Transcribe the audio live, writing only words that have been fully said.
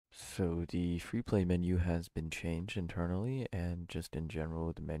So the Freeplay menu has been changed internally, and just in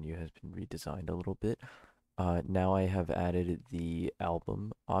general, the menu has been redesigned a little bit. Now I have added the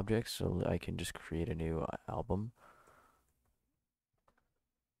album object, so I can just create a new album,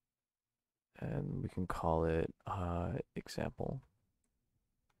 and we can call it example.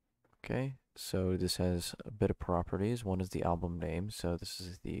 Okay, so this has a bit of properties. One is the album name, so this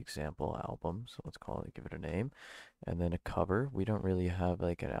is the example album, so let's call it, give it a name. And then a cover. We don't really have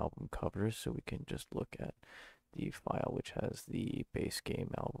like an album cover, so we can just look at the file which has the base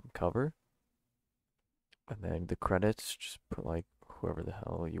game album cover. And then the credits, just put like whoever the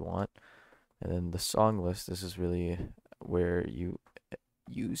hell you want. And then the song list, this is really where you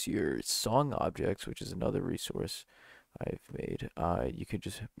use your song objects, which is another resource I've made. You could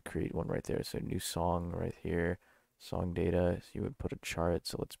just create one right there. So new song right here, song data. So you would put a chart.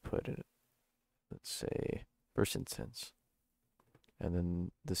 So let's put it, let's say first instance. And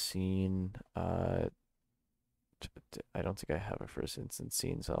then the scene, I don't think I have a first instance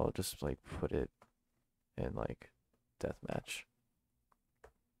scene, so I'll just like put it in like deathmatch.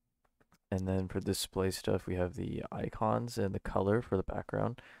 And then for display stuff, we have the icons and the color for the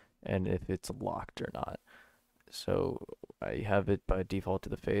background, and if it's locked or not. So I have it by default to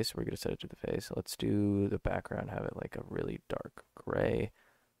the face. We're gonna set it to the face. Let's do the background, have it like a really dark gray,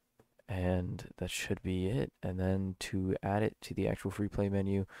 and that should be it. And then to add it to the actual Freeplay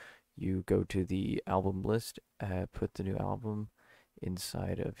menu, you go to the album list, put the new album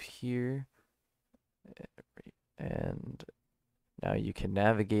inside of here, and now you can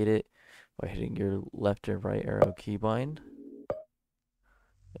navigate it by hitting your left and right arrow keybind,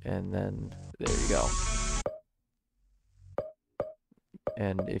 and then there you go.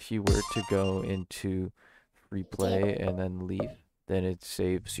 And if you were to go into Freeplay and then leave, then it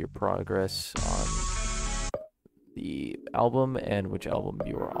saves your progress on the album and which album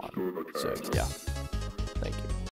you were on. So yeah.